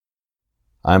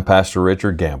I'm Pastor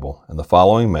Richard Gamble, and the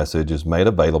following message is made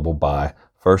available by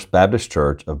First Baptist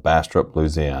Church of Bastrop,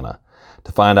 Louisiana.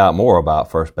 To find out more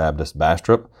about First Baptist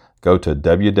Bastrop, go to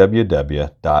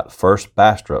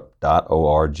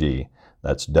www.firstbastrop.org.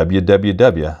 That's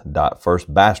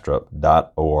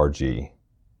www.firstbastrop.org.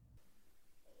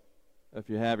 If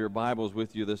you have your Bibles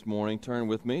with you this morning, turn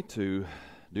with me to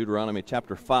Deuteronomy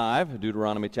chapter 5.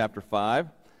 Deuteronomy chapter 5.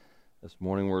 This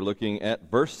morning we're looking at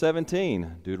verse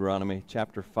 17. Deuteronomy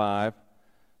chapter 5,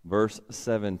 verse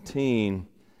 17.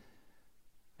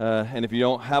 And if you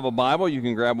don't have a Bible, you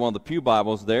can grab one of the Pew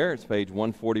Bibles there. It's page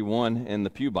 141 in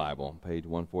the Pew Bible. Page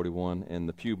 141 in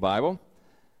the Pew Bible.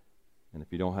 And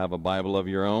if you don't have a Bible of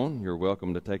your own, you're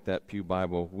welcome to take that Pew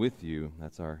Bible with you.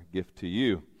 That's our gift to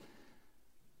you.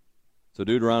 So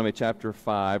Deuteronomy chapter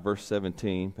 5, verse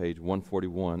 17, page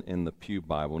 141 in the Pew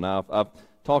Bible. Now, I've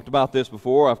talked about this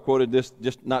before. I've quoted this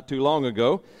just not too long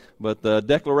ago, but the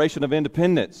Declaration of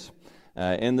Independence.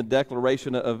 In the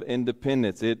Declaration of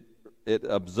Independence, it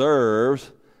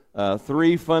observes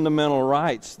three fundamental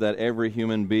rights that every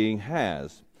human being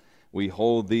has. We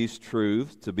hold these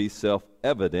truths to be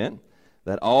self-evident,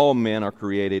 that all men are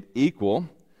created equal,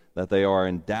 that they are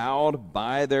endowed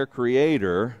by their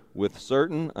Creator with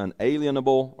certain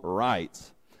unalienable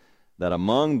rights, that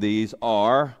among these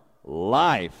are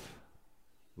life,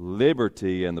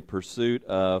 liberty, and the pursuit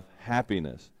of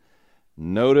happiness.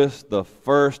 Notice the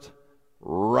first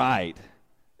right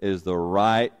is the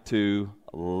right to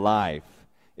life.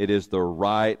 It is the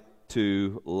right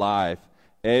to life.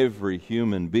 Every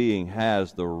human being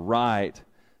has the right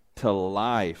to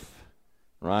life,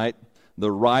 right?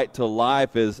 The right to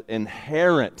life is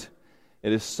inherent.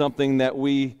 It is something that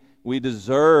we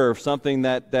deserve, something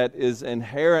that is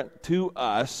inherent to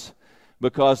us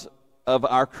because of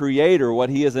our Creator, what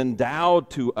He has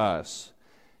endowed to us.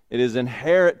 It is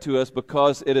inherent to us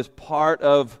because it is part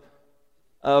of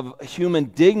human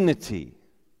dignity,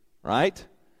 right?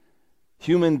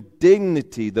 Human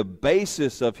dignity, the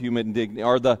basis of human dignity,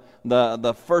 or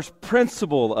the first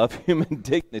principle of human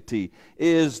dignity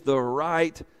is the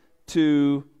right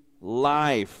to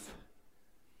life.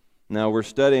 Now we're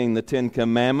studying the Ten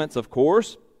Commandments, of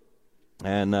course,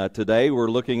 and today we're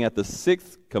looking at the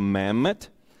sixth commandment.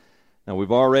 Now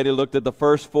we've already looked at the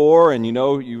first four, and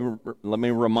let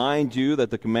me remind you that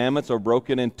the commandments are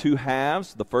broken in two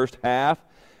halves. The first half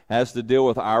has to deal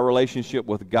with our relationship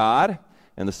with God,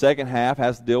 and the second half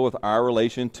has to deal with our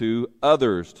relation to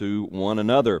others, to one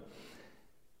another.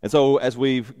 And so as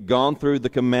we've gone through the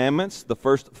commandments, the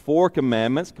first four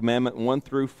commandments, commandment 1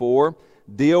 through 4,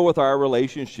 deal with our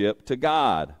relationship to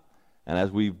God. And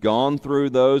as we've gone through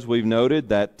those, we've noted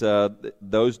that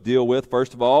those deal with,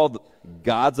 first of all,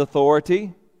 God's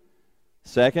authority.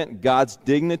 Second, God's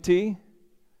dignity.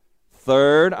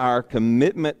 Third, our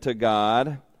commitment to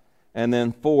God. And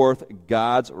then fourth,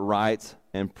 God's rights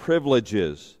and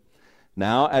privileges.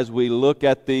 Now, as we look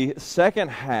at the second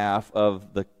half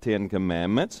of the Ten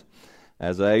Commandments,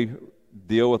 as they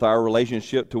deal with our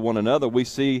relationship to one another, we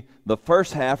see the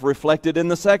first half reflected in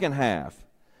the second half.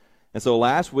 And so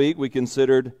last week we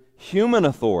considered human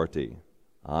authority.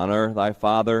 Honor thy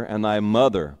father and thy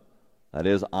mother. That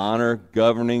is, honor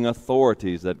governing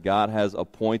authorities that God has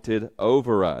appointed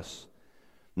over us.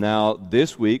 Now,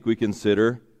 this week we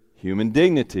consider human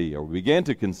dignity, or we begin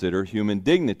to consider human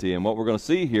dignity. And what we're going to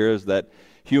see here is that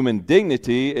human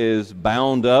dignity is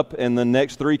bound up in the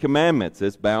next three commandments.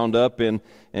 It's bound up in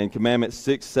commandments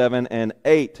 6, 7, and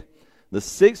 8. The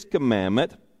sixth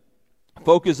commandment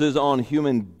focuses on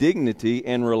human dignity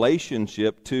in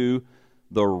relationship to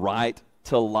the right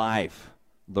to life.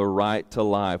 The right to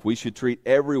life. We should treat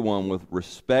everyone with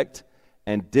respect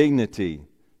and dignity.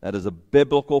 That is a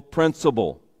biblical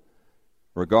principle.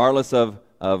 Regardless of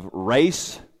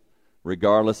race,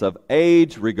 regardless of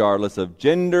age, regardless of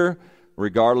gender,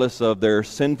 regardless of their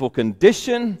sinful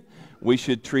condition, we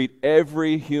should treat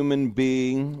every human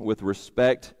being with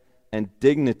respect and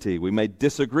dignity. We may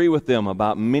disagree with them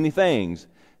about many things.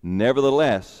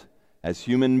 Nevertheless, as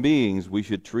human beings, we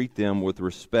should treat them with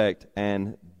respect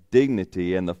and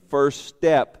dignity. And the first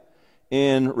step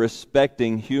in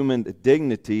respecting human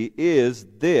dignity is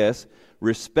this: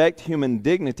 respect human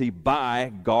dignity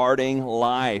by guarding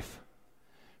life.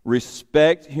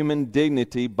 Respect human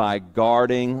dignity by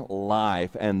guarding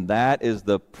life. And that is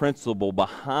the principle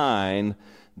behind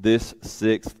this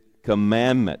sixth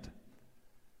commandment.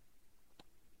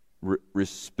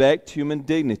 Respect human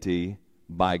dignity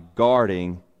by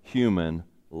guarding human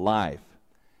life.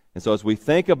 And so as we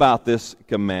think about this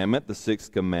commandment, the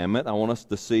sixth commandment, I want us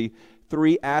to see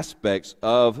three aspects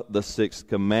of the sixth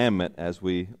commandment as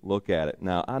we look at it.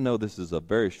 Now, I know this is a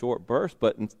very short verse,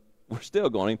 but we're still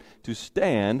going to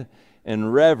stand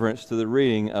in reverence to the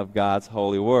reading of God's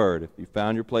holy word. If you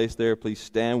found your place there, please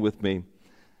stand with me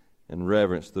in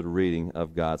reverence to the reading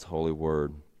of God's holy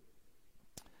word.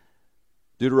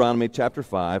 Deuteronomy chapter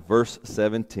 5, verse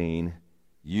 17,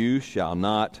 you shall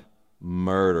not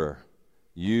murder.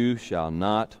 You shall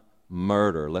not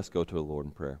murder. Let's go to the Lord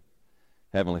in prayer.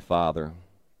 Heavenly Father,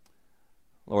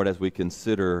 Lord, as we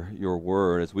consider your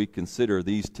word, as we consider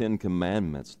these 10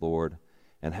 commandments, Lord,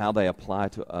 and how they apply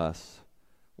to us,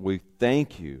 we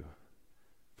thank you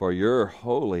for your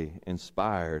holy,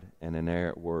 inspired, and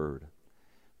inerrant word.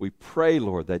 We pray,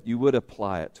 Lord, that you would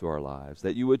apply it to our lives,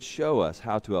 that you would show us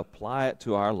how to apply it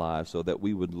to our lives so that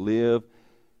we would live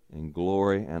in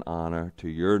glory and honor to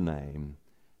your name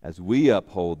as we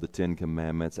uphold the 10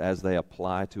 commandments as they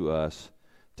apply to us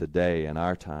today in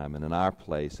our time and in our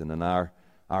place and in our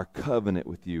covenant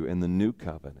with you in the new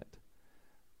covenant.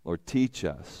 Lord, teach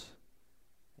us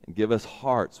and give us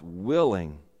hearts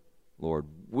willing, Lord,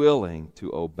 willing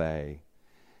to obey.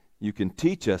 You can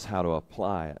teach us how to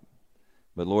apply it.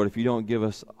 But Lord, if you don't give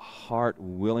us a heart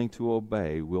willing to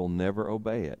obey, we'll never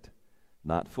obey it,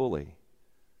 not fully.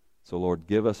 So Lord,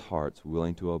 give us hearts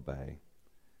willing to obey.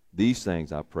 These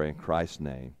things I pray in Christ's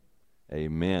name.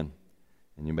 Amen.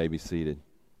 And you may be seated.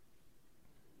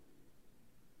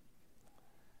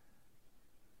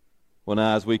 Well,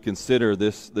 now as we consider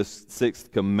this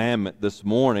sixth commandment this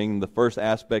morning, the first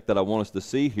aspect that I want us to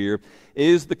see here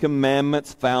is the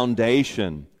commandment's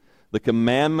foundation. The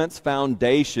commandment's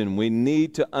foundation. We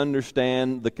need to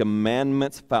understand the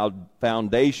commandment's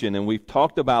foundation. And we've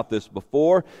talked about this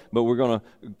before, but we're going to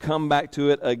come back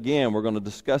to it again. We're going to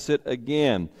discuss it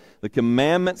again. The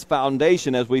commandment's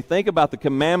foundation. As we think about the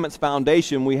commandment's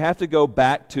foundation, we have to go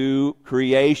back to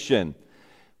creation.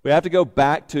 We have to go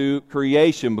back to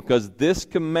creation because this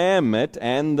commandment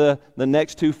and the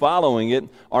next two following it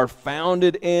are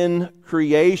founded in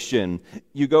creation.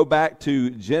 You go back to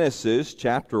Genesis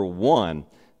chapter 1.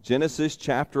 Genesis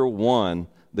chapter 1,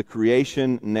 the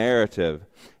creation narrative.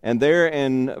 And there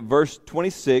in verse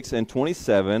 26 and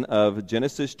 27 of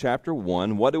Genesis chapter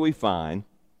 1, what do we find?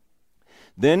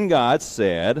 Then God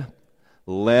said,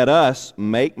 let us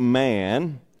make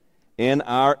man in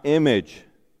our image,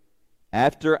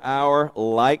 after our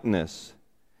likeness,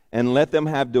 and let them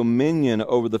have dominion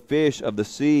over the fish of the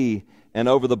sea, and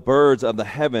over the birds of the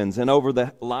heavens, and over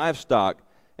the livestock,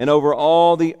 and over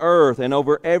all the earth, and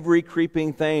over every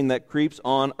creeping thing that creeps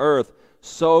on earth.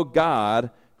 So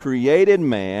God created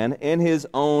man in his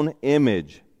own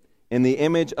image. In the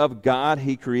image of God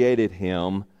he created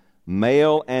him.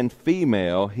 Male and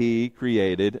female he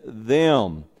created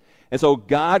them. And so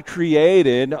God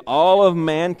created all of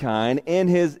mankind in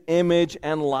his image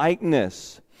and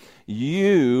likeness.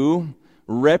 You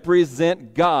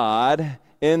represent God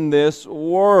in this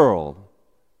world.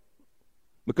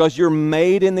 Because you're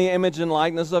made in the image and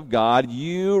likeness of God,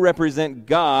 you represent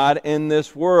God in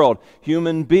this world.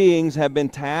 Human beings have been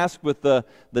tasked with the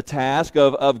task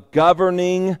of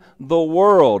governing the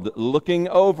world, looking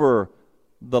over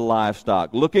the livestock,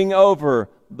 looking over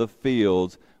the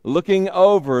fields, looking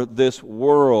over this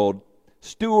world,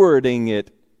 stewarding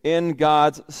it in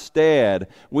God's stead.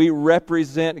 We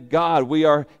represent God. We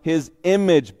are his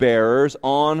image bearers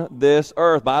on this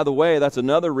earth. By the way, that's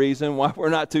another reason why we're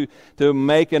not to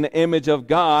make an image of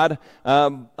God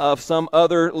of some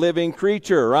other living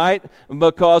creature, right?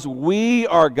 Because we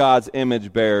are God's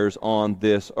image bearers on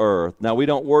this earth. Now, we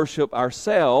don't worship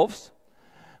ourselves,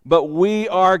 but we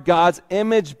are God's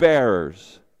image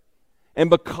bearers. And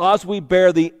because we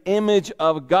bear the image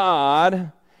of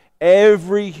God,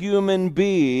 every human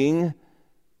being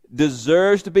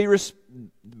deserves to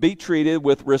be treated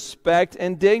with respect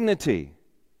and dignity.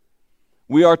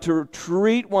 We are to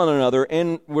treat one another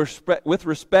with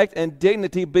respect and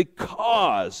dignity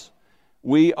because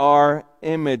we are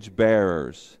image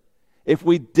bearers. If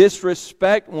we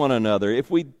disrespect one another,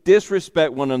 if we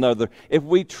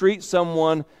treat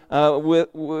someone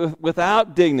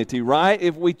without dignity, right?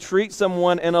 If we treat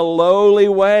someone in a lowly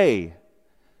way,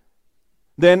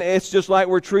 then it's just like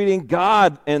we're treating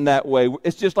God in that way.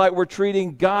 It's just like we're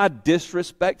treating God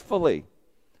disrespectfully.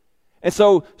 And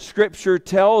so Scripture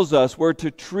tells us we're to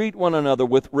treat one another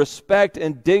with respect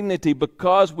and dignity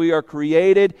because we are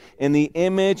created in the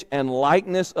image and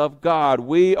likeness of God.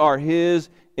 We are his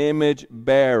image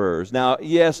bearers. Now,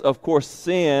 yes, of course,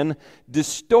 sin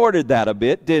distorted that a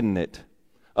bit, didn't it?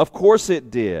 Of course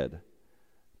it did.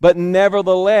 But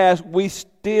nevertheless, we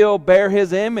still bear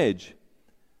his image.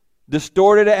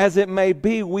 Distorted as it may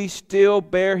be, we still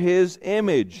bear his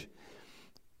image.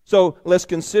 So let's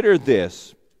consider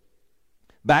this.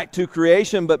 Back to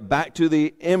creation, but back to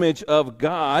the image of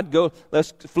God.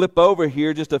 Let's flip over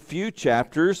here just a few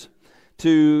chapters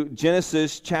to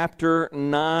Genesis chapter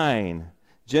 9.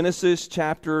 Genesis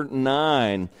chapter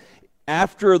 9.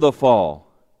 After the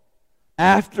fall,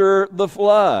 after the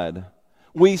flood,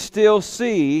 we still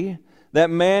see that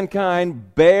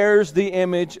mankind bears the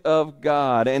image of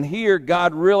God. And here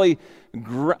God really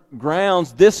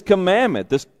grounds this commandment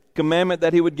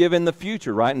that he would give in the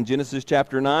future, right? In Genesis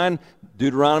chapter 9,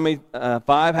 Deuteronomy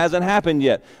 5 hasn't happened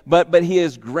yet. But he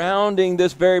is grounding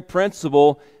this very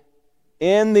principle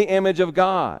in the image of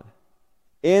God.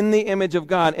 In the image of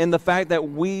God. In the fact that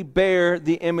we bear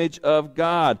the image of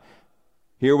God.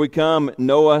 Here we come.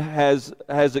 Noah has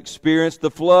experienced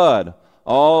the flood.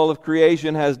 All of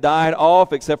creation has died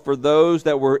off except for those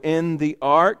that were in the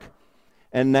ark.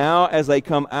 And now as they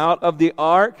come out of the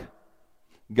ark,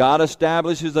 God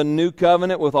establishes a new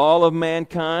covenant with all of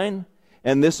mankind.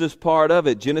 And this is part of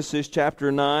it. Genesis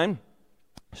chapter 9,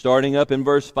 starting up in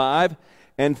verse 5.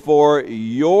 And for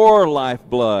your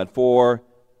lifeblood, for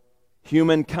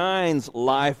humankind's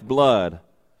lifeblood,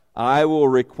 I will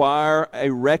require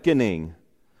a reckoning.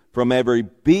 From every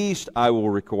beast I will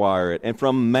require it. And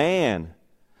from man,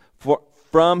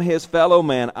 from his fellow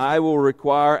man, I will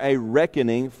require a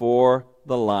reckoning for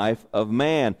the life of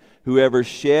man. Whoever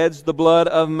sheds the blood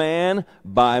of man,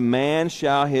 by man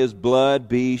shall his blood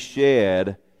be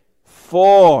shed.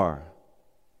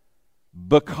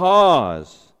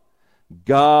 Because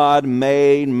God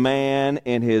made man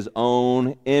in his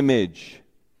own image.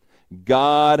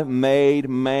 God made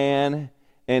man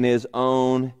in his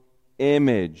own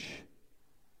image.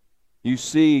 You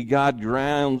see, God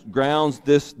grounds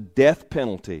this death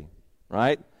penalty,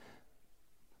 right?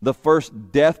 The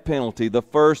first death penalty, the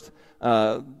first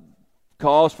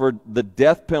cause for the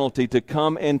death penalty to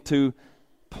come into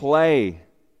play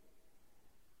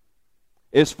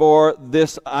is for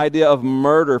this idea of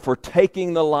murder, for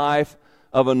taking the life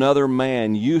of another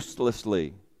man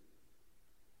uselessly.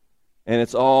 And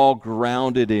it's all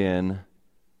grounded in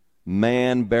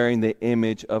man bearing the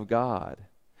image of God.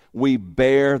 We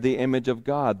bear the image of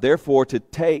God. Therefore, to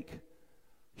take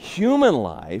human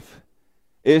life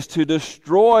is to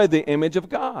destroy the image of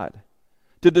God.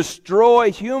 To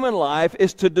destroy human life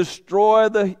is to destroy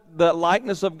the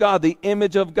likeness of God, the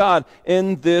image of God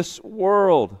in this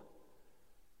world.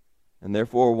 And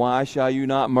therefore, why shall you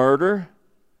not murder?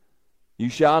 You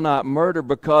shall not murder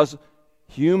because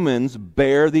humans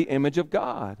bear the image of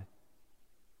God.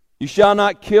 You shall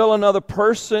not kill another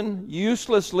person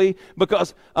uselessly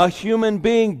because a human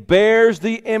being bears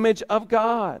the image of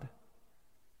God.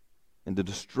 And to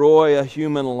destroy a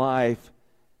human life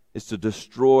is to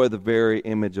destroy the very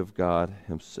image of God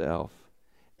himself.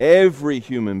 Every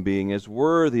human being is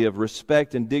worthy of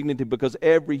respect and dignity because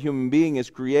every human being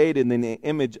is created in the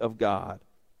image of God.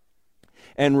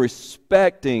 And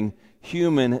respecting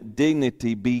human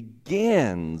dignity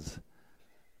begins.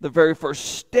 The very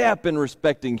first step in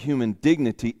respecting human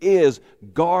dignity is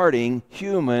guarding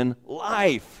human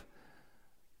life.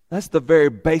 That's the very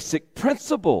basic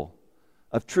principle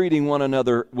of treating one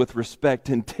another with respect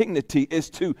and dignity, is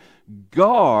to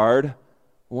guard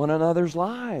one another's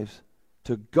lives,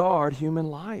 to guard human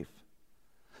life.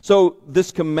 So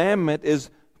this commandment is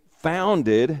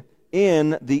founded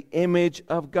in the image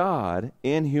of God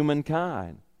in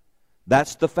humankind.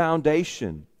 That's the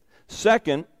foundation.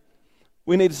 Second,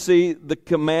 we need to see the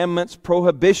commandment's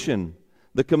prohibition.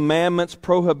 The commandment's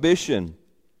prohibition.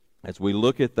 As we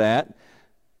look at that,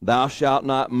 thou shalt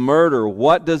not murder.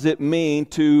 What does it mean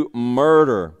to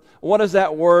murder? What does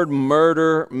that word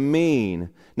murder mean?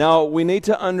 Now, we need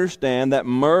to understand that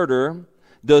murder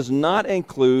does not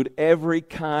include every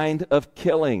kind of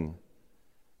killing.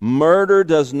 Murder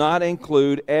does not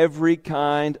include every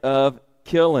kind of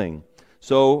killing.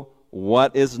 So,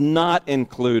 what is not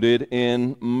included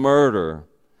in murder?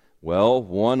 Well,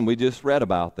 one we just read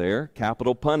about there,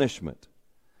 capital punishment.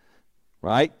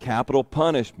 Right? Capital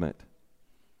punishment.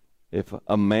 If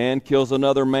a man kills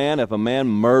another man, if a man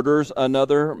murders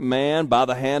another man, by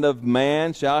the hand of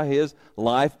man shall his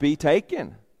life be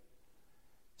taken.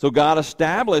 So God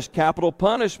established capital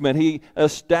punishment. He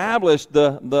established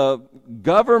the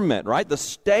government, right? The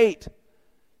state.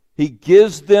 He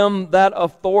gives them that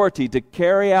authority to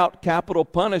carry out capital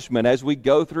punishment. As we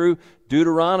go through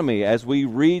Deuteronomy, as we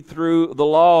read through the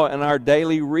law in our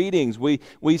daily readings, we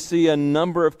see a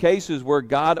number of cases where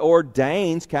God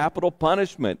ordains capital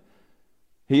punishment.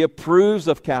 He approves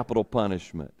of capital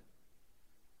punishment.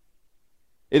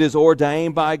 It is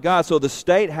ordained by God. So the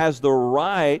state has the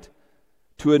right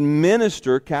to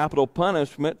administer capital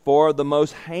punishment for the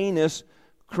most heinous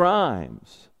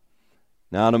crimes.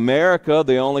 Now in America,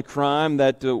 the only crime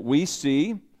that we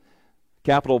see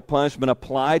capital punishment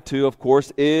applied to, of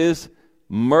course, is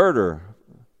murder.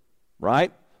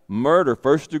 Right? Murder,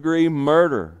 first-degree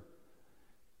murder.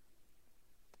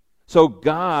 So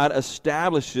God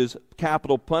establishes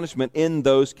capital punishment in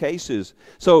those cases.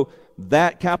 So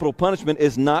that capital punishment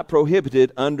is not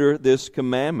prohibited under this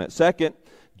commandment. Second,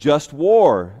 just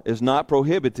war is not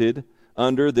prohibited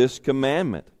under this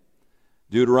commandment.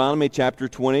 Deuteronomy chapter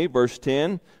 20, verse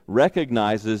 10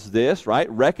 recognizes this, right?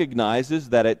 Recognizes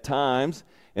that at times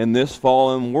in this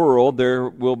fallen world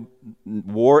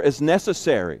war is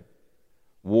necessary.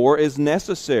 War is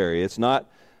necessary. It's not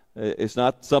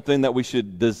something that we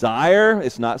should desire.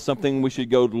 It's not something we should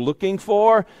go looking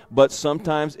for, but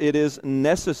sometimes it is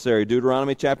necessary.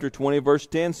 Deuteronomy chapter 20, verse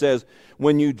 10 says,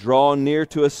 when you draw near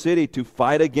to a city to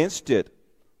fight against it,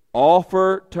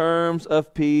 offer terms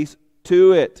of peace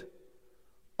to it.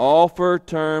 Offer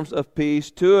terms of peace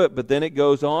to it. But then it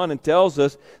goes on and tells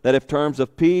us that if terms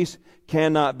of peace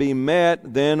cannot be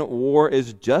met, then war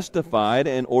is justified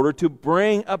in order to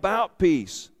bring about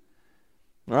peace.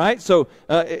 All right? So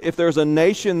if there's a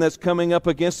nation that's coming up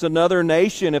against another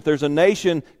nation, if there's a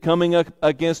nation coming up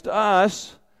against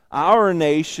us, our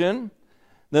nation,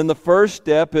 then the first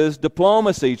step is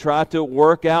diplomacy. Try to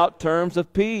work out terms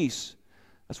of peace.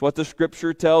 That's what the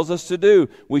Scripture tells us to do.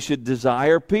 We should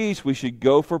desire peace. We should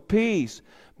go for peace.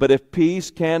 But if peace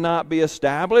cannot be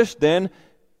established, then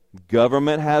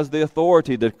government has the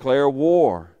authority to declare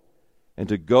war and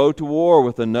to go to war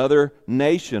with another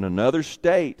nation, another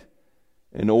state,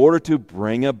 in order to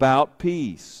bring about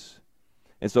peace.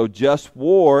 And so just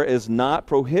war is not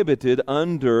prohibited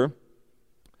under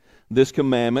this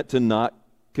commandment to not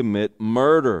commit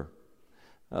murder.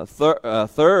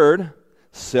 Third,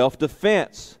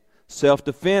 self-defense.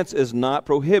 Self-defense is not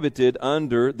prohibited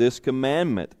under this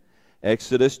commandment.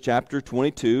 Exodus chapter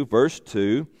 22, verse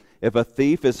 2, if a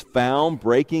thief is found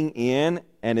breaking in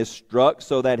and is struck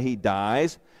so that he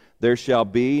dies, there shall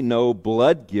be no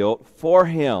blood guilt for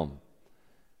him.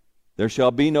 There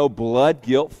shall be no blood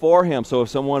guilt for him. So if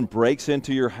someone breaks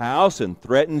into your house and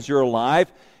threatens your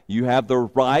life, you have the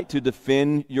right to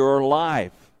defend your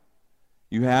life.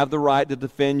 You have the right to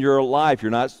defend your life.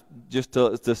 You're not just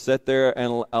to sit there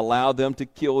and allow them to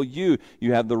kill you.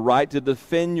 You have the right to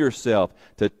defend yourself,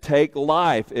 to take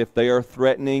life if they are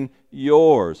threatening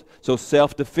yours. So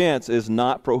self-defense is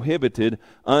not prohibited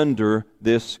under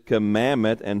this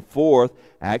commandment. And fourth,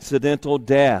 accidental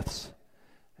deaths.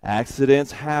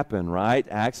 Accidents happen, right?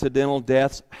 Accidental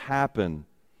deaths happen.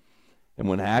 And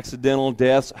when accidental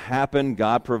deaths happen,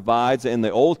 God provides in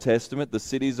the Old Testament the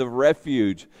cities of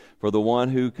refuge for the one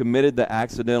who committed the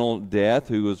accidental death,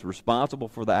 who was responsible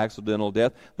for the accidental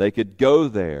death. They could go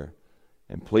there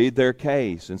and plead their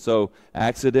case. And so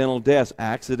accidental deaths,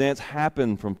 accidents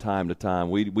happen from time to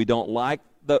time. We don't like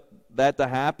that to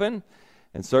happen,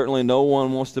 and certainly no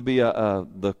one wants to be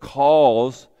the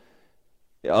cause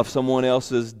of someone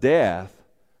else's death.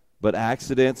 But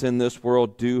accidents in this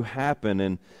world do happen,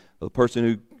 and the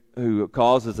person who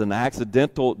causes an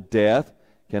accidental death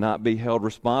cannot be held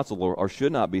responsible or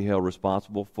should not be held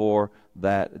responsible for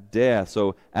that death.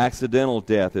 So accidental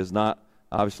death is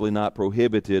obviously not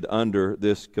prohibited under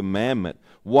this commandment.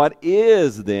 What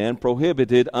is then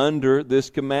prohibited under this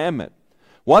commandment?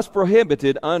 What's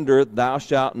prohibited under thou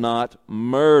shalt not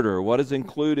murder? What is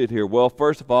included here? Well,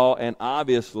 first of all, and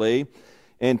obviously,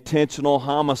 intentional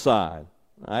homicide.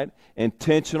 Right?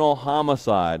 Intentional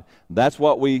homicide. That's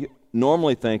what we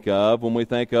normally think of when we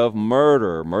think of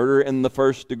murder. Murder in the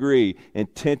first degree.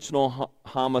 Intentional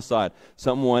homicide.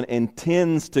 Someone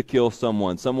intends to kill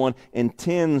someone. Someone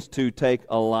intends to take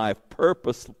a life.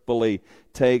 Purposefully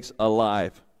takes a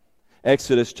life.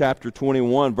 Exodus chapter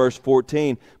 21, verse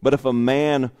 14. But if a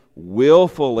man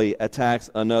willfully attacks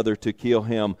another to kill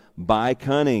him by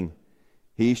cunning,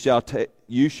 you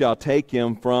shall take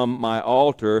him from my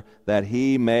altar that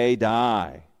he may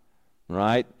die.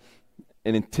 Right?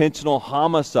 An intentional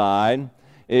homicide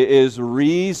is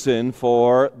reason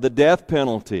for the death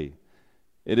penalty.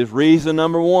 It is reason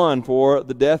number one for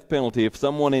the death penalty. If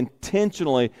someone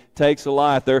intentionally takes a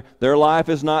life, their life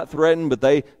is not threatened, but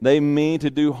they mean to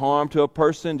do harm to a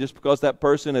person just because that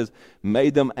person has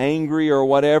made them angry or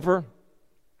whatever,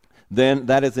 then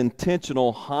that is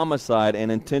intentional homicide.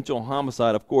 And intentional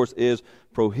homicide, of course, is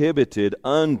prohibited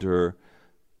under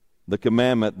the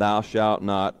commandment, thou shalt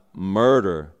not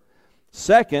murder.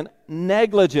 Second,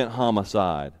 negligent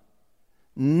homicide.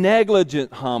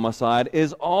 Negligent homicide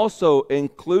is also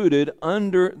included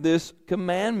under this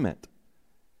commandment.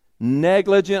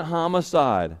 Negligent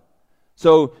homicide.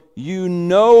 So you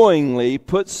knowingly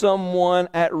put someone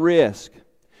at risk.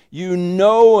 You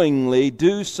knowingly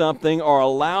do something or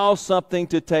allow something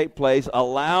to take place,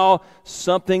 allow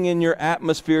something in your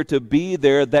atmosphere to be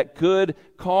there that could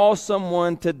cause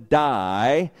someone to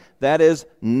die. That is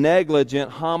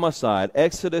negligent homicide.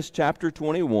 Exodus chapter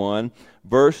 21,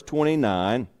 verse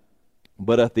 29.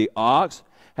 But if the ox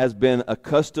has been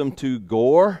accustomed to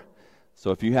gore,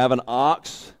 so if you have an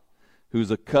ox who's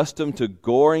accustomed to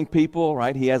goring people,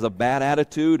 right? He has a bad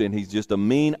attitude and he's just a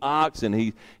mean ox, and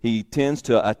he tends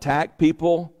to attack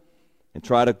people and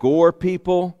try to gore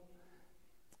people.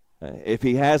 If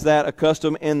he has that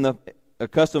accustomed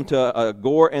to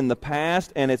gore in the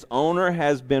past, and its owner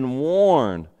has been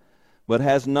warned but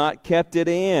has not kept it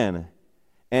in,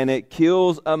 and it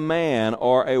kills a man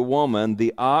or a woman,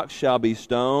 the ox shall be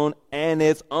stoned, and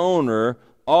its owner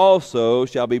also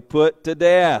shall be put to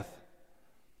death.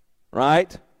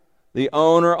 Right? The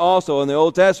owner also. In the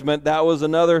Old Testament, that was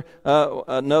another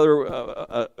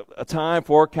time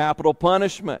for capital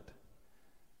punishment.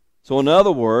 So in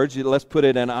other words, let's put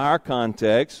it in our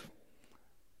context.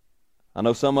 I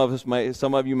know some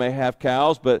of you may have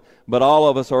cows, but all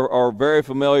of us are very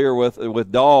familiar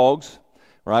with dogs.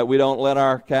 Right, we don't let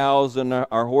our cows and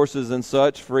our horses and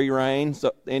such free range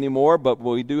anymore, but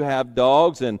we do have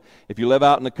dogs. And if you live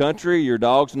out in the country, your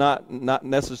dog's not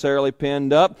necessarily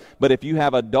penned up. But if you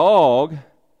have a dog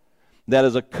that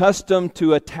is accustomed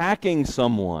to attacking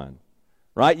someone,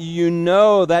 right? You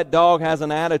know that dog has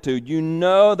an attitude. You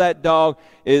know that dog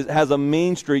has a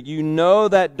mean streak. You know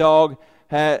that dog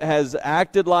has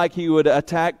acted like he would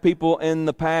attack people in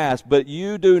the past, but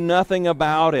you do nothing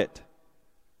about it.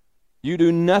 You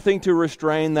do nothing to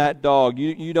restrain that dog.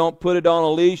 You don't put it on a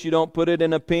leash. You don't put it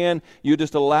in a pen. You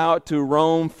just allow it to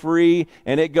roam free,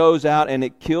 and it goes out and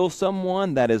it kills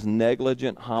someone. That is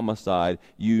negligent homicide.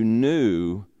 You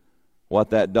knew what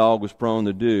that dog was prone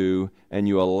to do, and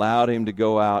you allowed him to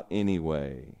go out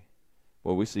anyway.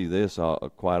 Well, we see this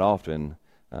quite often,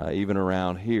 even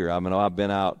around here. I mean, I've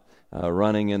been out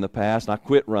running in the past, and I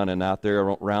quit running out there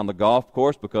around the golf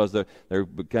course because there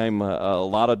became a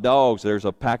lot of dogs. There's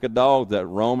a pack of dogs that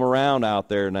roam around out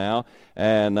there now,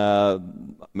 and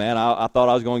man, I thought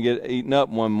I was going to get eaten up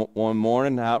one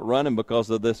morning out running because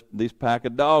of these pack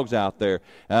of dogs out there,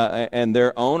 and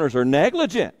their owners are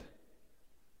negligent.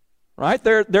 Right?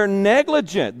 They're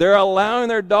negligent. They're allowing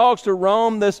their dogs to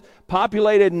roam this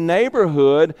populated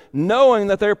neighborhood knowing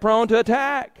that they're prone to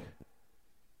attack.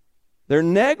 They're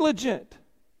negligent.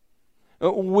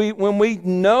 When we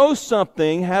know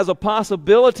something has a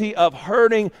possibility of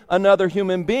hurting another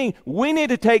human being, we need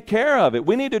to take care of it.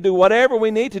 We need to do whatever we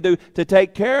need to do to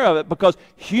take care of it, because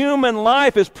human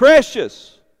life is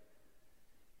precious.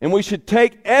 And we should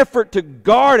take effort to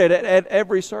guard it at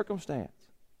every circumstance.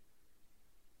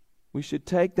 We should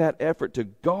take that effort to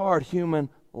guard human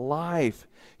life.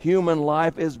 Human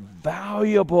life is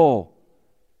valuable.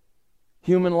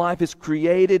 Human life is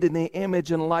created in the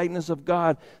image and likeness of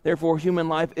God. Therefore, human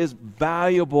life is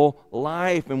valuable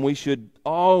life, and we should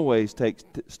always take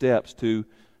steps to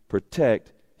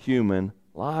protect human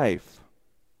life.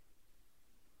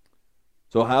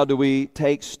 So how do we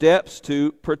take steps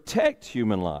to protect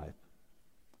human life?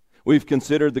 We've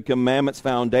considered the commandment's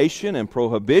foundation and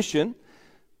prohibition.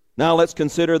 Now let's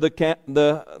consider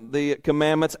the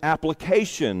commandment's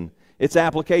application, its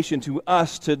application to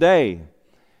us today.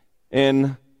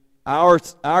 In our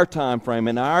time frame,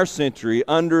 in our century,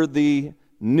 under the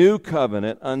new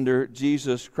covenant, under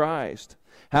Jesus Christ.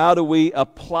 How do we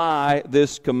apply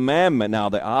this commandment? Now,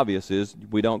 the obvious is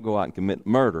we don't go out and commit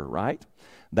murder, right?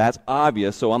 That's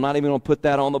obvious, so I'm not even going to put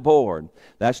that on the board.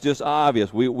 That's just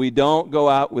obvious. We don't go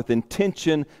out with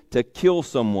intention to kill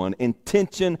someone,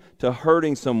 intention to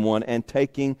hurting someone and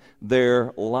taking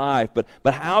their life.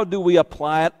 But how do we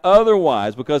apply it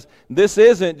otherwise? Because this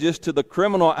isn't just to the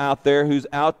criminal out there who's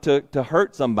out to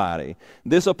hurt somebody.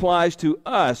 This applies to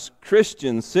us,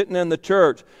 Christians, sitting in the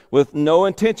church with no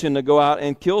intention to go out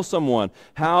and kill someone.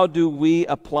 How do we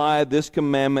apply this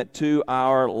commandment to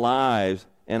our lives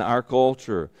and our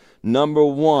culture? Number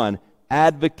one,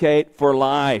 advocate for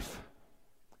life.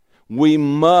 We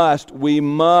must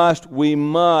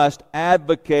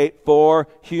advocate for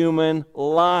human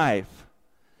life.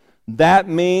 That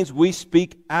means we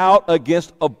speak out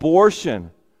against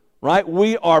abortion, right?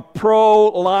 We are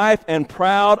pro-life and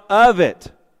proud of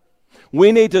it.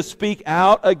 We need to speak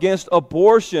out against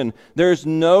abortion. There's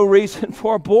no reason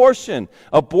for abortion.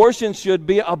 Abortion should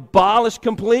be abolished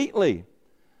completely.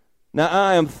 Now,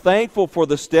 I am thankful for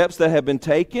the steps that have been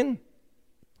taken,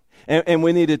 and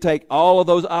we need to take all of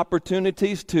those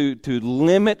opportunities to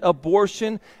limit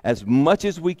abortion as much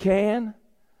as we can.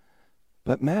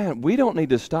 But man, we don't need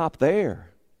to stop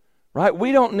there. Right?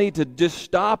 We don't need to just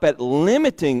stop at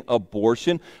limiting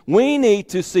abortion. We need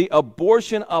to see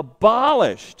abortion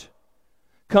abolished,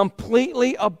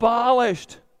 completely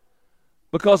abolished,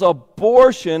 because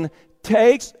abortion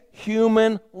takes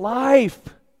human life.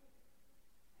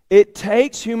 It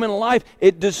takes human life.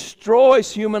 It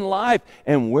destroys human life.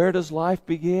 And where does life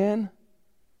begin?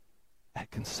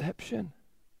 At conception.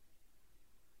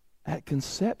 At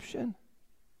conception.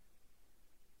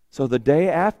 So the day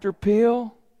after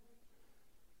pill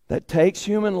that takes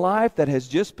human life that has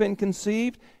just been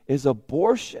conceived is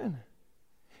abortion.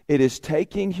 It is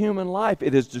taking human life.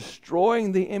 It is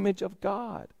destroying the image of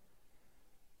God.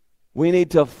 We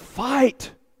need to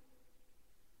fight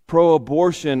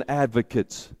pro-abortion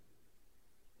advocates.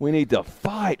 We need to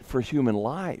fight for human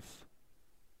life.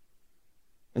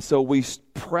 And so we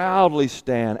proudly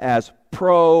stand as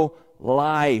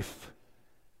pro-life.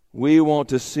 We want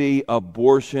to see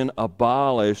abortion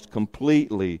abolished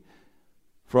completely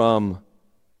from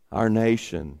our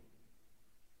nation.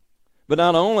 But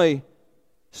not only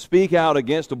speak out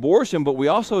against abortion, but we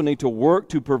also need to work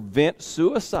to prevent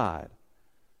suicide.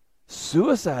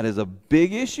 Suicide is a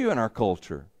big issue in our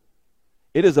culture.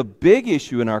 It is a big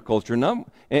issue in our culture.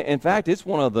 In fact, it's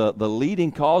one of the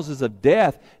leading causes of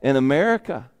death in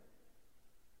America.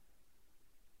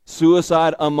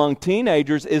 Suicide among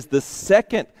teenagers is the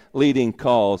second leading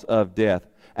cause of death.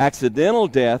 Accidental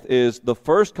death is the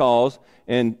first cause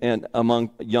and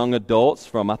among young adults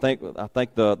from I think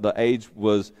the age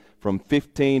was from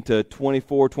 15 to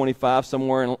 24, 25,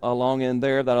 somewhere along in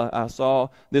there that I saw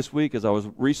this week as I was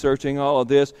researching all of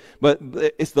this. But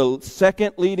it's the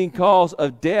second leading cause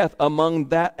of death among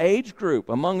that age group,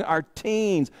 among our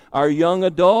teens, our young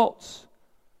adults.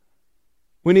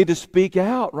 We need to speak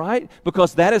out, right?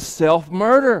 Because that is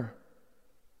self-murder.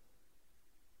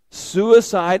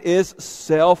 Suicide is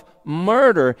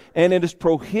self-murder, and it is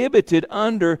prohibited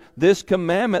under this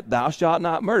commandment, thou shalt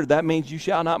not murder. That means you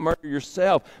shall not murder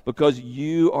yourself because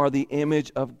you are the image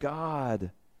of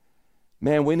God.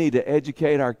 Man, we need to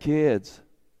educate our kids.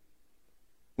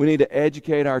 We need to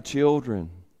educate our children.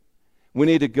 We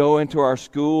need to go into our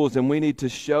schools and we need to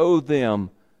show them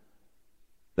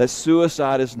that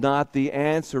suicide is not the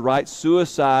answer, right?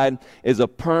 Suicide is a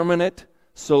permanent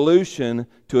solution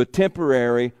to a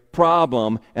temporary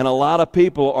problem, and a lot of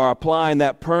people are applying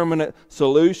that permanent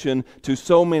solution to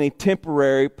so many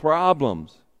temporary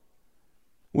problems.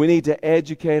 We need to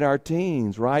educate our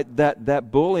teens, right? That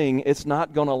bullying, it's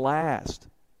not going to last.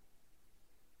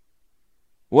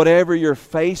 Whatever you're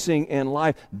facing in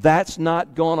life, that's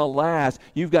not going to last.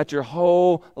 You've got your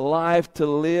whole life to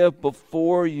live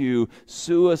before you.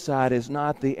 Suicide is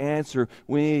not the answer.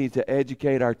 We need to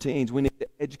educate our teens. We need to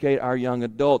educate our young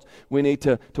adults. We need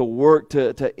to work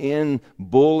to end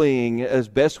bullying as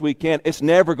best we can. It's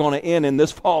never going to end in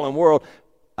this fallen world.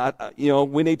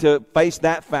 We need to face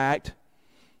that fact.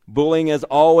 Bullying has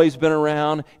always been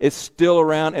around, it's still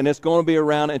around, and it's going to be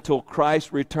around until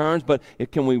Christ returns. But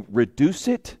can we reduce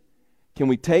it? Can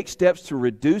we take steps to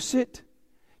reduce it?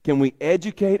 Can we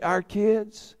educate our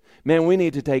kids? Man, we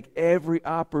need to take every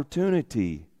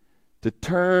opportunity to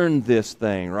turn this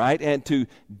thing, right? And to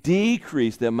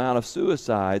decrease the amount of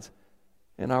suicides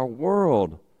in our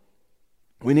world.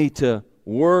 We need to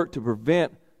work to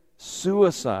prevent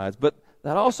suicides, but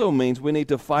that also means we need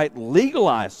to fight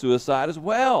legalized suicide as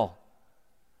well.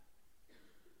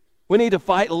 We need to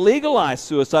fight legalized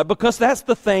suicide because that's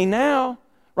the thing now,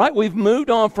 right? We've moved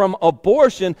on from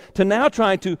abortion to now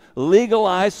trying to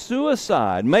legalize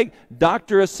suicide, make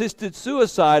doctor-assisted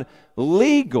suicide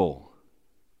legal.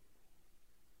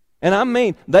 And I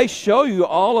mean, they show you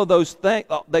all of those things.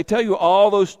 They tell you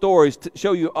all those stories, to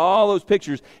show you all those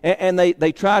pictures, and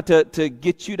they try to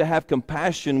get you to have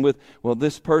compassion with, well,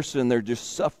 this person, they're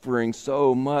just suffering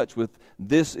so much with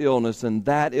this illness and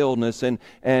that illness, and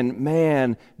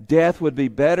man, death would be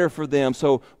better for them,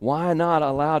 so why not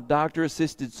allow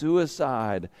doctor-assisted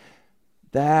suicide?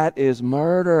 That is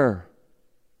murder.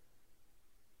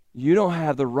 You don't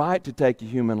have the right to take a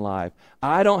human life.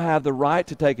 I don't have the right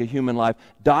to take a human life.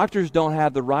 Doctors don't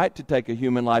have the right to take a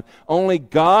human life. Only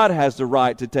God has the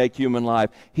right to take human life.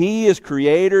 He is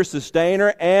creator,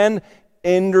 sustainer, and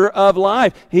ender of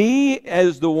life. He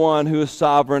is the one who is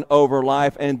sovereign over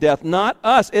life and death, not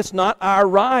us. It's not our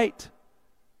right.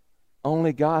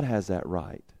 Only God has that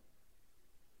right.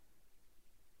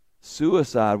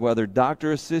 Suicide, whether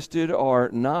doctor-assisted or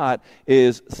not,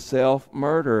 is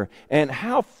self-murder. And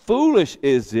how foolish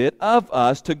is it of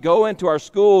us to go into our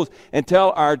schools and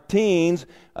tell our teens,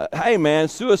 hey man,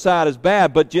 suicide is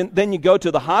bad, but then you go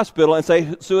to the hospital and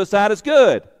say suicide is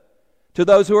good to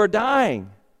those who are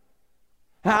dying.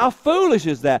 How foolish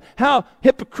is that? How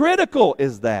hypocritical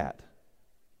is that?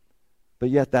 But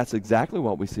yet that's exactly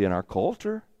what we see in our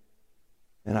culture,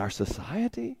 in our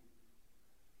society.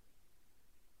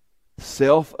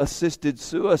 Self-assisted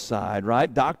suicide,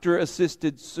 right?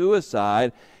 Doctor-assisted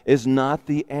suicide is not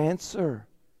the answer.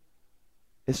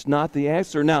 It's not the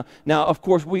answer. Now of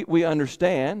course, we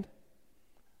understand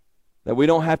that we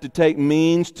don't have to take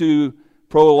means to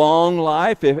prolong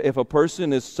life if a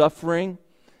person is suffering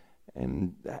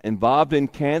and involved in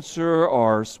cancer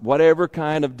or whatever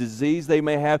kind of disease they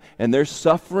may have, and they're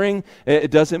suffering.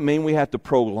 It doesn't mean we have to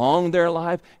prolong their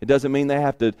life. It doesn't mean they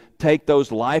have to take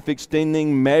those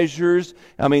life-extending measures.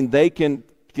 I mean, they can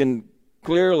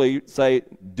clearly say,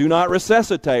 do not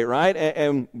resuscitate, right?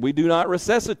 And we do not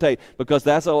resuscitate because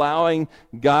that's allowing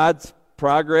God's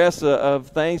progress of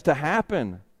things to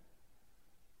happen.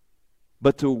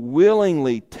 But to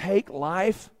willingly take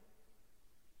life,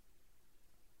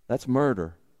 that's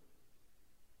murder.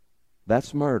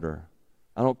 That's murder.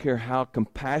 I don't care how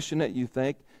compassionate you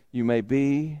think you may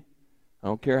be. I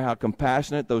don't care how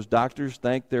compassionate those doctors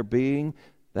think they're being.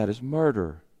 That is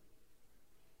murder.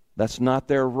 That's not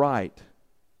their right.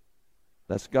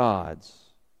 That's God's.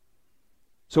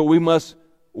 So we must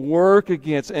work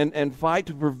against and fight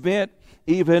to prevent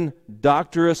even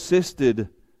doctor-assisted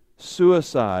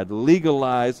suicide,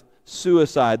 legalize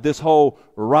suicide, this whole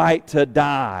right to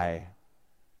die.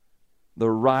 The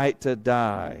right to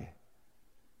die.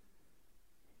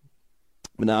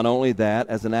 But not only that,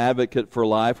 as an advocate for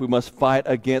life, we must fight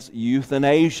against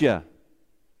euthanasia.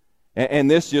 And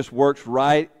this just works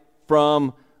right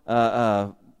from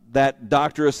that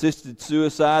doctor-assisted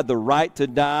suicide, the right to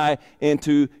die,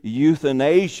 into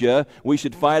euthanasia. We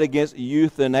should fight against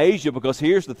euthanasia because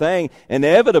here's the thing,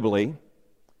 inevitably,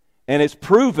 and it's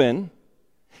proven,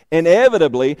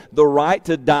 inevitably, the right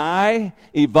to die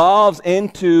evolves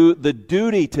into the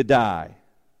duty to die.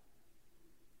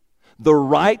 The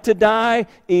right to die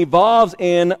evolves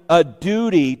in a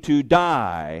duty to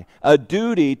die, a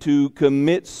duty to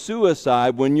commit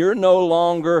suicide when you're no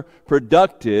longer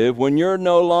productive, when you're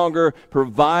no longer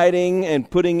providing and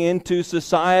putting into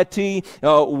society.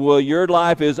 Well, your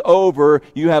life is over.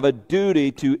 You have a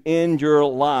duty to end your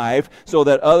life so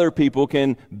that other people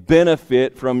can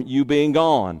benefit from you being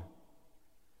gone.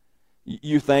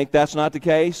 You think that's not the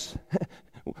case?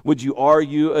 Would you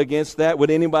argue against that?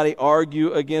 Would anybody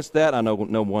argue against that? I know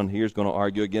no one here is going to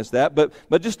argue against that,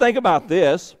 but just think about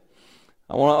this.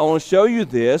 I want to show you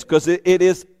this because it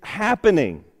is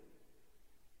happening.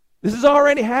 This is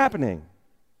already happening.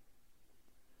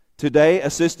 Today,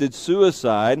 assisted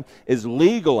suicide is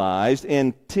legalized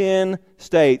in 10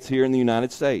 states here in the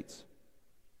United States.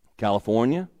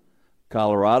 California,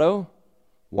 Colorado,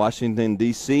 Washington,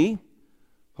 D.C.,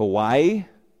 Hawaii,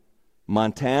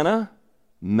 Montana,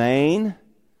 Maine,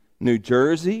 New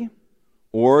Jersey,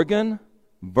 Oregon,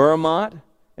 Vermont,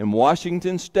 and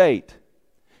Washington State.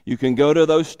 You can go to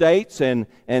those states and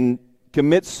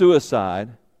commit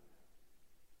suicide,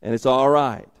 and it's all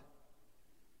right.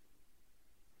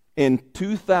 In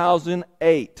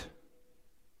 2008,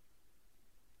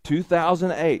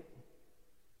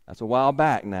 that's a while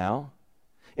back now.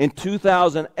 In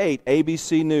 2008,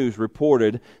 ABC News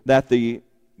reported that the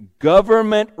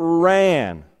government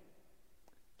ran.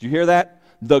 Did you hear that?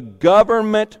 The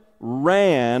government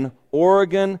ran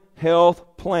Oregon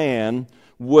Health Plan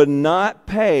would not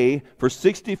pay for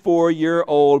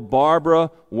 64-year-old Barbara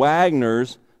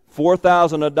Wagner's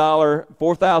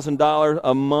 $4,000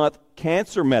 a month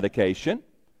cancer medication.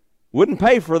 Wouldn't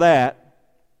pay for that.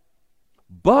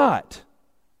 But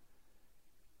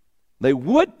they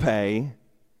would pay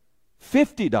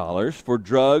 $50 for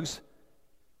drugs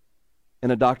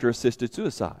in a doctor-assisted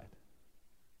suicide.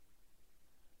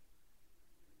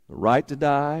 The right to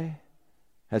die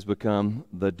has become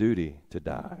the duty to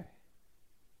die.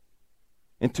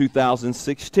 In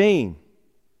 2016,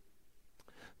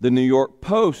 the New York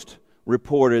Post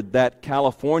reported that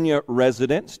California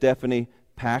resident Stephanie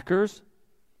Packer's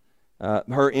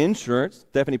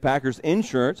Stephanie Packer's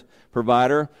insurance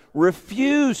provider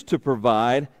refused to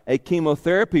provide a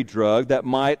chemotherapy drug that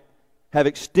might have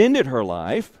extended her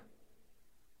life.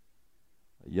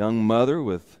 A young mother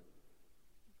with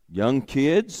young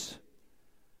kids.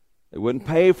 They wouldn't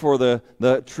pay for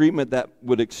the treatment that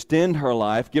would extend her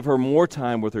life, give her more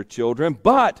time with her children,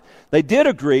 but they did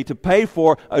agree to pay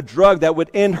for a drug that would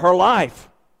end her life.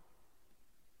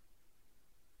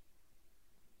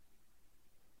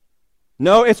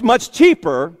 No, it's much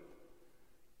cheaper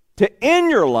to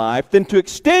end your life than to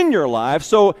extend your life,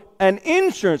 so an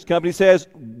insurance company says,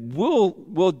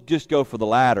 we'll just go for the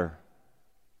latter.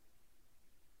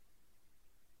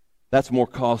 That's more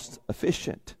cost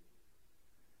efficient.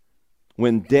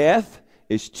 When death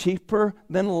is cheaper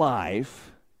than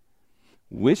life,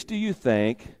 which do you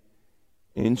think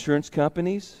insurance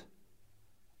companies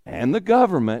and the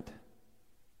government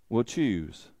will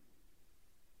choose?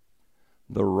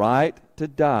 The right to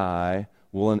die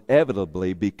will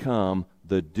inevitably become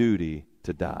the duty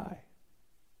to die.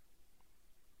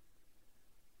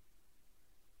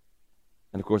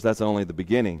 And of course, that's only the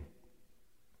beginning.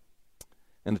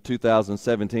 In a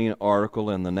 2017 article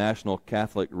in the National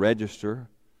Catholic Register,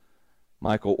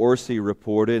 Michael Orsi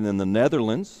reported in the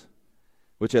Netherlands,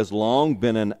 which has long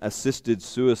been an assisted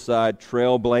suicide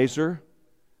trailblazer,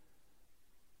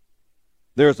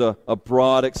 there's a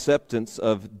broad acceptance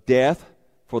of death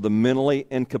for the mentally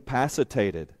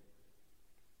incapacitated.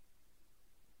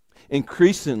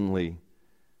 Increasingly,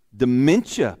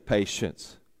 dementia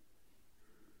patients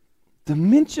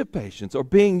are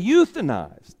being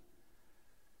euthanized.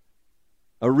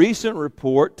 A recent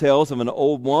report tells of an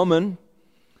old woman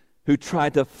who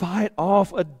tried to fight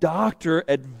off a doctor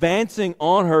advancing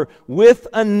on her with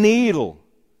a needle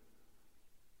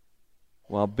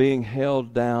while being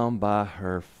held down by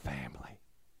her family.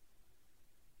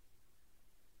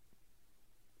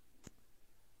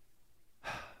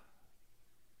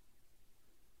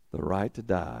 The right to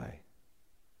die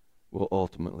will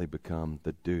ultimately become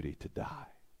the duty to die.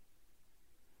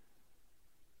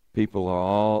 People are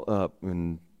all up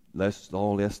and let's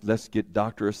get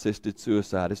doctor-assisted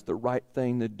suicide. It's the right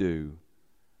thing to do.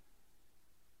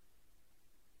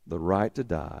 The right to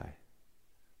die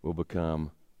will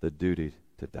become the duty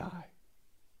to die.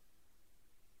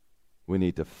 We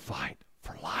need to fight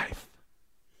for life.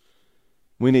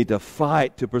 We need to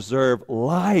fight to preserve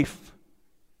life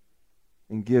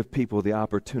and give people the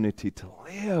opportunity to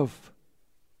live.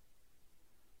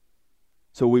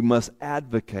 So we must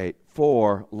advocate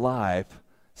for life.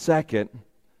 Second,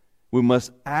 we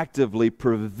must actively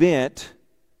prevent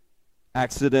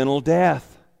accidental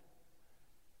death.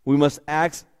 We must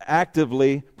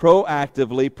proactively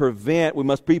prevent, we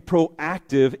must be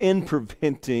proactive in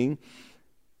preventing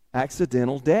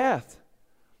accidental death.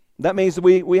 That means that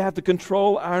we have to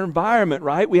control our environment,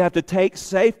 right? We have to take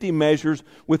safety measures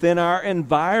within our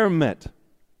environment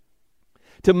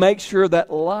to make sure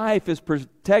that life is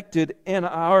protected in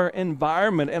our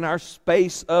environment, in our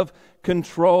space of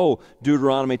control.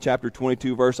 Deuteronomy chapter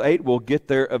 22, verse 8. We'll get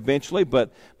there eventually,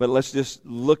 but let's just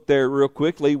look there real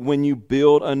quickly. When you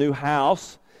build a new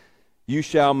house, you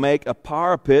shall make a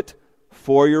parapet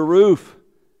for your roof,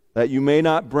 that you may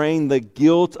not bring the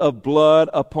guilt of blood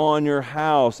upon your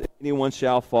house. Anyone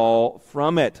shall fall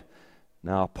from it.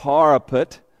 Now, a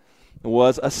parapet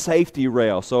was a safety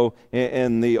rail. So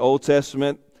in the Old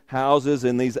Testament houses,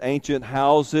 in these ancient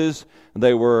houses,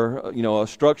 they were, a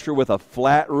structure with a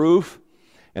flat roof.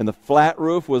 And the flat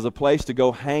roof was a place to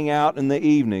go hang out in the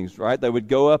evenings, right? They would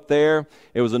go up there.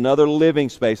 It was another living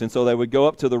space. And so they would go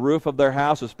up to the roof of their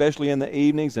house, especially in the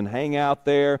evenings, and hang out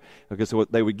there because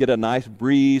they would get a nice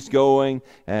breeze going.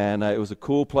 And it was a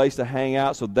cool place to hang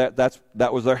out. So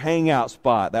that was their hangout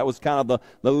spot. That was kind of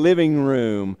the living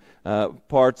room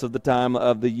parts of the time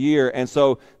of the year. And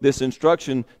so this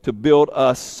instruction to build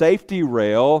a safety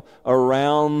rail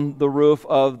around the roof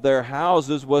of their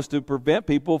houses was to prevent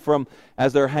people from,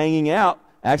 as they're hanging out,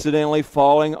 accidentally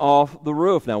falling off the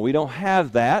roof. Now, we don't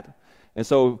have that. And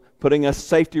so putting a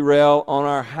safety rail on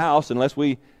our house, unless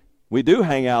we do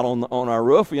hang out on our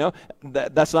roof,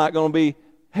 that's not going to be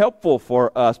helpful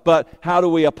for us. But how do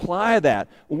we apply that?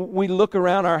 We look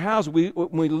around our house. We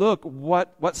look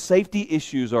what safety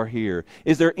issues are here.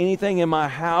 Is there anything in my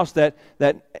house that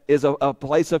is a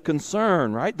place of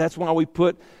concern, right? That's why we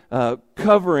put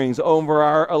coverings over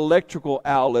our electrical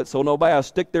outlets so nobody will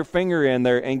stick their finger in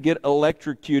there and get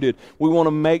electrocuted. We want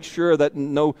to make sure that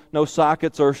no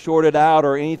sockets are shorted out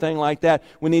or anything like that.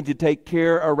 We need to take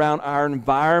care around our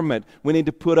environment. We need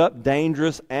to put up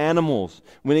dangerous animals.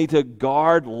 We need to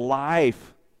guard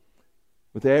life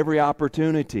with every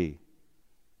opportunity.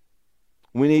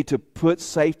 We need to put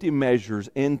safety measures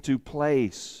into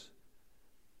place.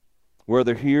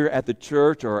 Whether here at the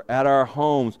church or at our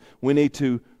homes, we need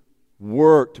to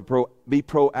work to be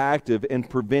proactive in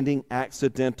preventing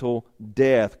accidental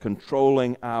death,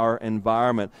 controlling our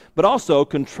environment, but also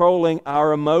controlling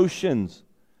our emotions.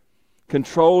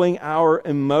 Controlling our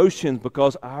emotions,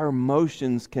 because our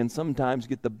emotions can sometimes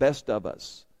get the best of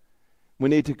us. We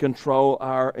need to control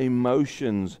our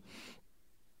emotions.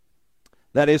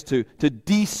 That is to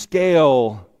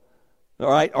descale, all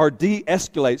right, or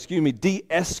de-escalate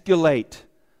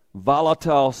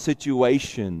volatile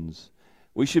situations.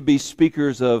 We should be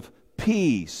speakers of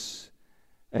peace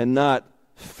and not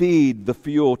feed the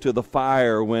fuel to the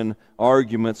fire when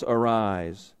arguments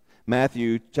arise.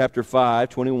 Matthew chapter 5,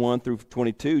 21 through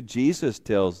 22, Jesus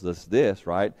tells us this,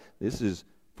 right? This is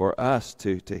for us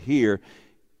to hear.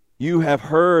 You have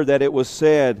heard that it was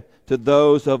said to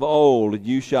those of old,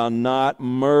 you shall not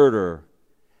murder,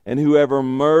 and whoever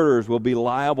murders will be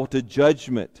liable to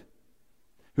judgment.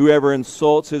 Whoever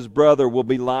insults his brother will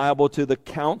be liable to the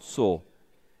council.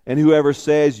 And whoever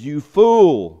says, you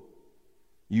fool,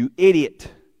 you idiot,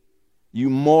 you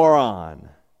moron,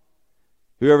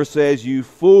 whoever says, you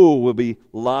fool, will be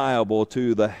liable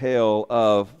to the hell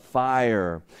of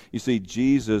fire. You see,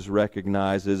 Jesus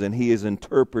recognizes, and He is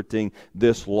interpreting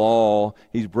this law.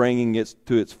 He's bringing it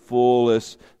to its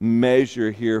fullest measure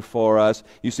here for us.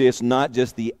 You see, it's not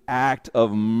just the act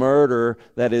of murder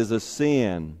that is a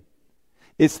sin.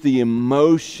 It's the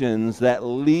emotions that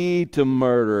lead to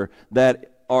murder that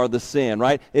are the sin,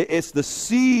 right? It's the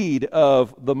seed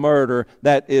of the murder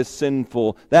that is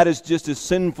sinful. That is just as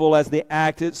sinful as the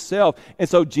act itself. And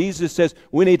so Jesus says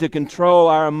we need to control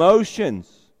our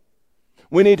emotions.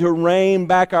 We need to rein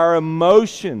back our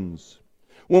emotions.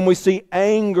 When we see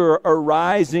anger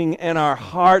arising in our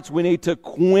hearts, we need to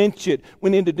quench it. We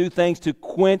need to do things to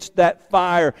quench that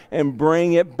fire and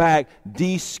bring it back.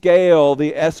 Descale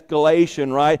the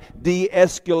escalation, right?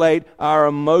 De-escalate our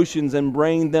emotions and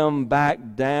bring them back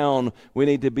down. We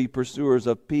need to be pursuers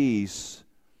of peace,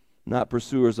 not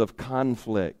pursuers of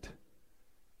conflict.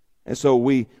 And so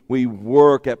we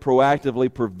work at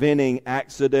proactively preventing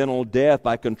accidental death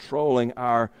by controlling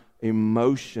our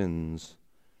emotions.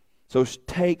 So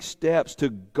take steps to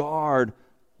guard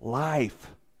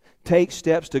life. Take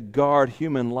steps to guard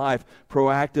human life,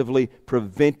 proactively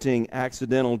preventing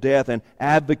accidental death and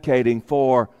advocating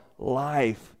for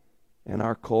life in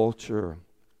our culture.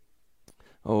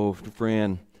 Oh,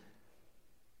 friend,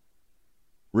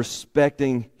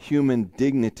 respecting human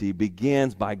dignity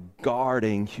begins by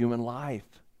guarding human life.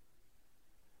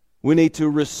 We need to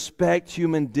respect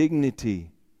human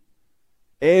dignity,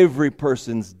 every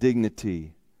person's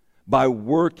dignity, by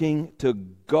working to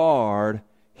guard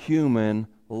human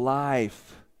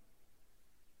life.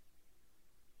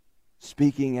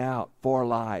 Speaking out for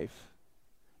life,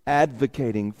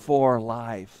 advocating for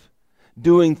life,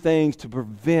 doing things to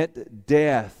prevent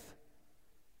death,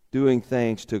 doing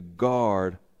things to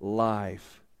guard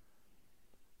life.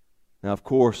 Now, of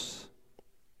course,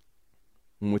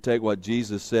 when we take what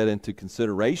Jesus said into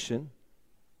consideration,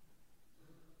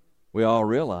 we all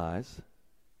realize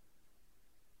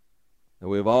that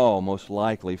we've all most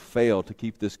likely failed to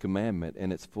keep this commandment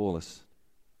in its fullest.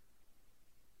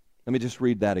 Let me just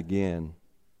read that again.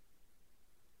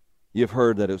 You've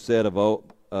heard that it was said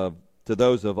to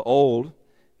those of old,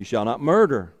 you shall not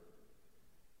murder,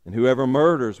 and whoever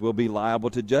murders will be liable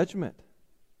to judgment.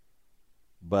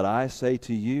 But I say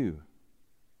to you,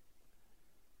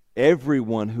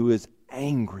 everyone who is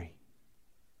angry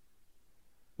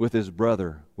with his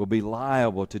brother will be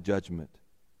liable to judgment.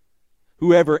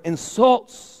 Whoever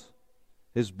insults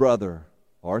his brother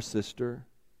or sister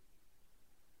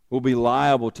will be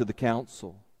liable to the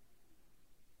council.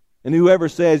 And whoever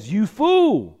says, you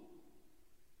fool,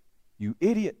 you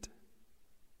idiot,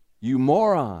 you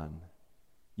moron,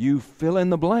 you fill in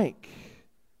the blank,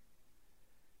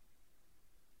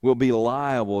 will be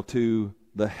liable to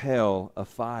the hell of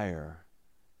fire.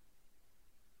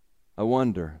 I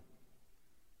wonder,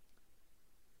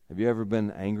 have you ever been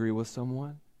angry with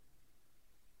someone?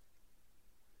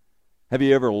 Have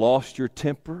you ever lost your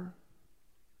temper?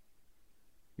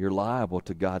 You're liable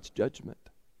to God's judgment.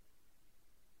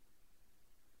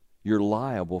 You're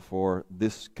liable for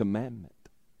this commandment.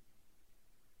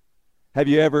 Have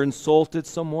you ever insulted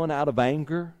someone out of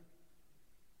anger?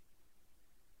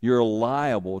 You're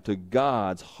liable to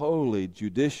God's holy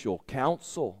judicial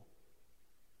council.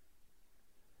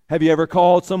 Have you ever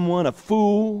called someone a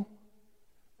fool,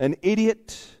 an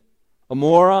idiot, a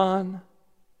moron?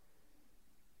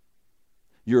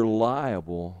 You're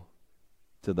liable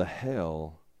to the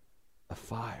hell of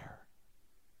fire.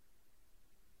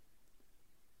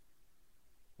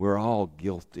 We're all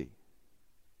guilty.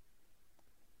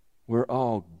 We're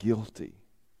all guilty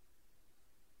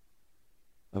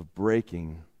of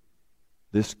breaking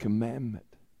this commandment.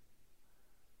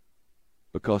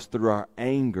 Because through our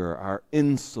anger, our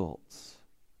insults,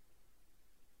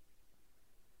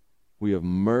 we have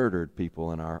murdered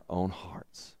people in our own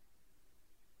hearts.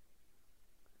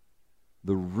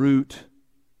 The root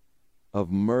of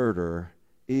murder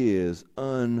is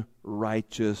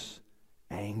unrighteous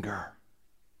anger.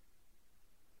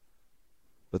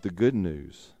 But the good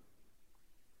news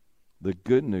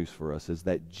for us is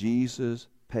that Jesus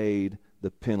paid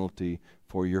the penalty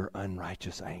for your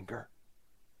unrighteous anger.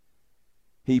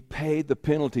 He paid the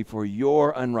penalty for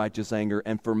your unrighteous anger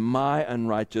and for my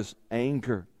unrighteous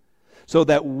anger, so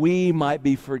that we might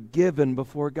be forgiven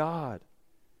before God.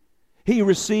 He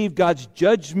received God's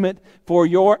judgment for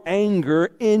your anger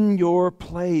in your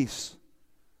place,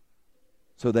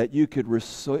 so that you could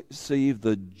receive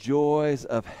the joys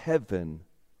of heaven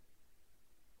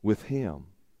with Him,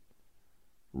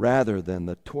 rather than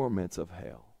the torments of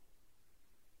hell.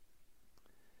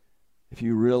 If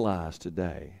you realize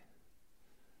today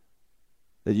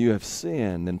that you have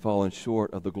sinned and fallen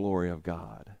short of the glory of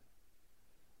God,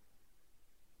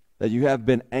 that you have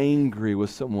been angry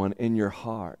with someone in your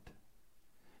heart,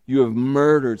 you have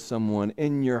murdered someone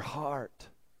in your heart,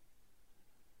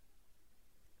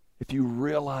 if you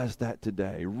realize that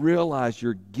today, realize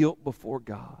your guilt before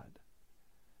God,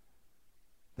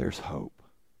 there's hope.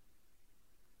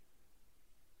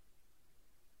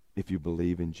 If you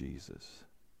believe in Jesus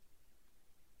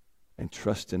and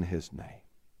trust in His name,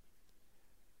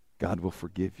 God will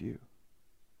forgive you.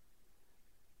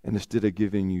 And instead of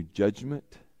giving you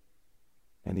judgment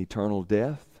and eternal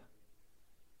death,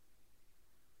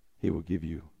 He will give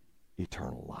you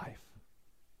eternal life.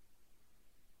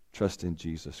 Trust in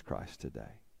Jesus Christ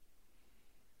today.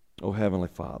 Oh, Heavenly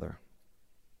Father,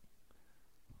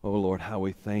 oh, Lord, how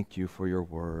we thank You for Your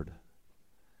word,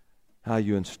 how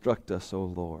You instruct us, oh,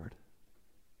 Lord.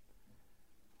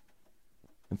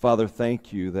 And Father,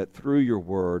 thank You that through Your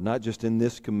word, not just in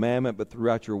this commandment, but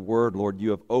throughout Your word, Lord,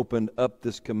 You have opened up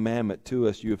this commandment to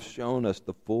us. You have shown us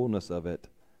the fullness of it.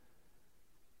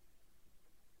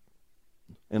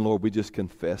 And Lord, we just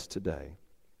confess today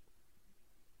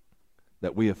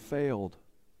that we have failed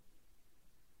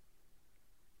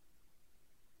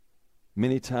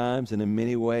many times and in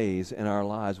many ways in our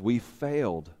lives. We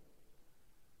failed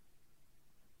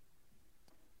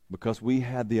because we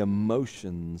had the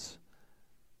emotions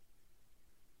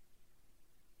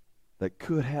that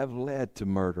could have led to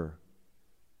murder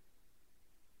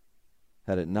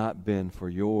had it not been for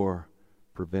Your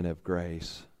preventive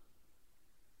grace.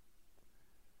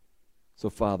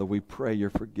 So, Father, we pray Your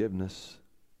forgiveness.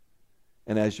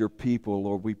 And as Your people,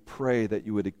 Lord, we pray that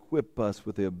You would equip us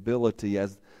with the ability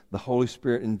as the Holy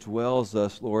Spirit indwells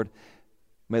us, Lord.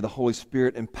 May the Holy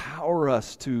Spirit empower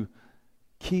us to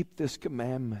keep this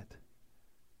commandment,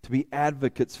 to be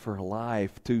advocates for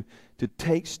life, to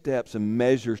take steps and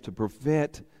measures to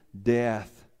prevent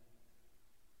death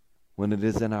when it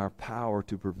is in our power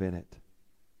to prevent it.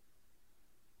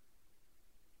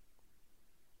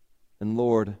 And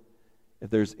Lord,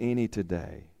 if there's any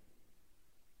today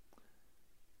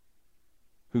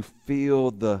who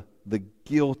feel the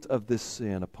guilt of this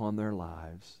sin upon their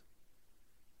lives,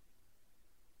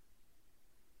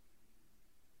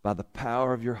 by the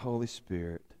power of Your Holy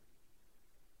Spirit,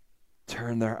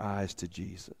 turn their eyes to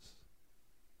Jesus.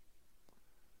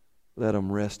 Let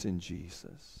them rest in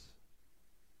Jesus.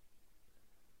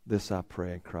 This I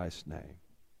pray in Christ's name.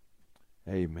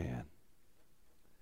 Amen.